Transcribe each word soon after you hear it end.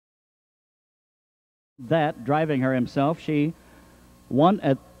that, driving her himself. She won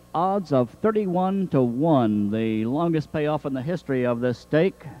at odds of 31-1, the longest payoff in the history of this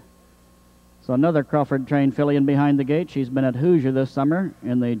stake. So another Crawford-trained filly in behind the gate. She's been at Hoosier this summer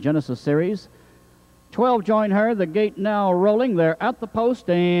in the Genesis Series. 12 join her. The gate now rolling. They're at the post,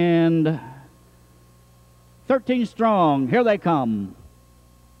 and 13 strong. Here they come.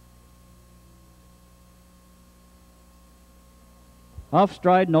 Off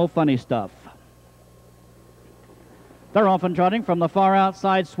stride, no funny stuff. They're off and trotting from the far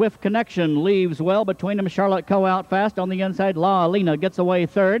outside. Swift Connection leaves well. Between them, Charlotte Coe out fast. On the inside, La Alina gets away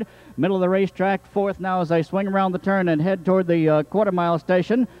third. Middle of the racetrack, fourth now as they swing around the turn and head toward the quarter-mile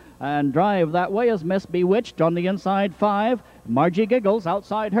station. And drive that way is Miss Bewitched. On the inside, 5. Margie Giggles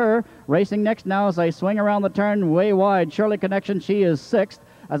outside her. Racing next now as they swing around the turn way wide. Shirley Connection, she is 6th.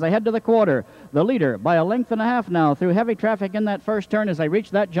 As they head to the quarter, the leader by a length and a half now through heavy traffic in that first turn. As they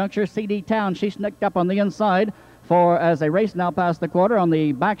reach that juncture, CD Town, she sneaked up on the inside. For as they race now past the quarter, on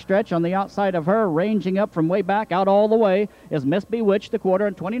the backstretch on the outside of her, ranging up from way back out all the way, is Miss Bewitched, the quarter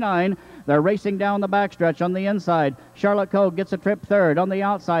and 29. They're racing down the backstretch on the inside. Charlotte Coe gets a trip third. On the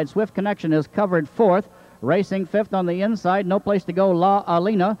outside, Swift Connection is covered 4th. Racing 5th on the inside, no place to go, La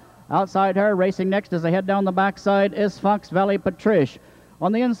Alina. Outside her, racing next as they head down the backside, is Fox Valley Patrice.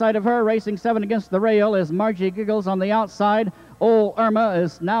 On the inside of her, racing 7 against the rail, is Margie Giggles. On the outside, Old Irma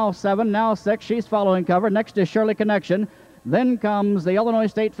is now 7, now 6. She's following cover. Next is Shirley Connection. Then comes the Illinois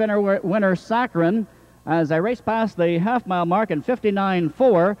State winner, Saccharin, as they race past the half-mile mark in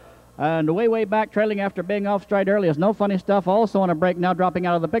 59-4. And way back, trailing after being off stride early, is No Funny Stuff. Also on a break now, dropping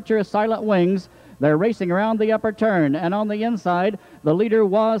out of the picture, is Silent Wings. They're racing around the upper turn, and on the inside, the leader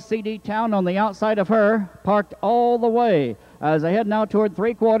was CD Town. On the outside of her, parked all the way. As they head now toward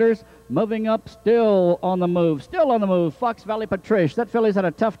three quarters, moving up, still on the move, Fox Valley Patrice. That filly's had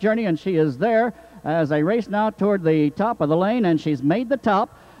a tough journey, and she is there as they race now toward the top of the lane, and she's made the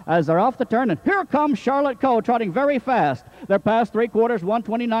top. As they're off the turn, and here comes Charlotte Coe, trotting very fast. They're past three quarters,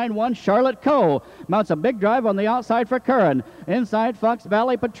 129-1. Charlotte Coe mounts a big drive on the outside for Curran. Inside, Fox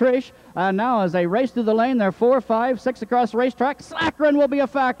Valley Patrice. And now as they race through the lane, they're 4, 5, 6 across the racetrack. Saccharin will be a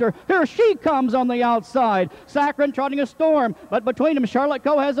factor. Here she comes on the outside. Saccharin trotting a storm, but between them, Charlotte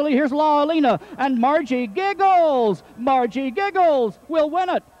Coe has the lead. Here's La Alina and Margie Giggles. Margie Giggles will win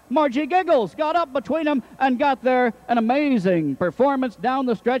it. Margie Giggles got up between them and got there. An amazing performance down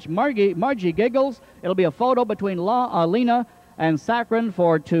the stretch. Margie Giggles. It'll be a photo between La Alina and Saccharin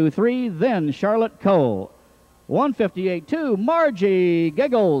for 2-3. Then Charlotte Coe. 158-2, Margie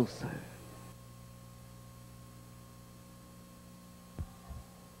Giggles.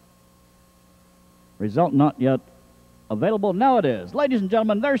 Result not yet available. Now it is. Ladies and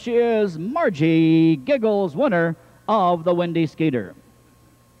gentlemen, there she is, Margie Giggles, winner of the Windy Skeeter.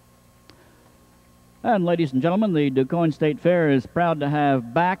 And ladies and gentlemen, the DuQuoin State Fair is proud to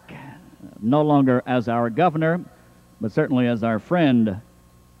have back, no longer as our governor, but certainly as our friend,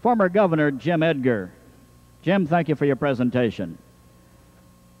 former Governor Jim Edgar. Jim, thank you for your presentation.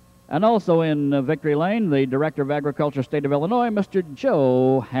 And also in Victory Lane, the Director of Agriculture, State of Illinois, Mr.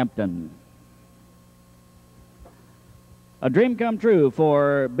 Joe Hampton. A dream come true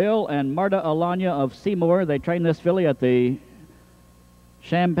for Bill and Marta Alanya of Seymour. They trained this filly at the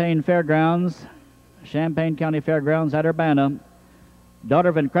Champaign County Fairgrounds at Urbana. Daughter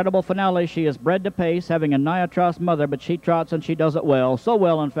of Incredible Finale, she is bred to pace, having a Niatros mother, but she trots and she does it well. So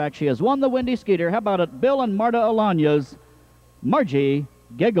well, in fact, she has won the Windy Skeeter. How about it, Bill and Marta Alanya's Margie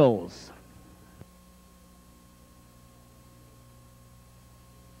Giggles.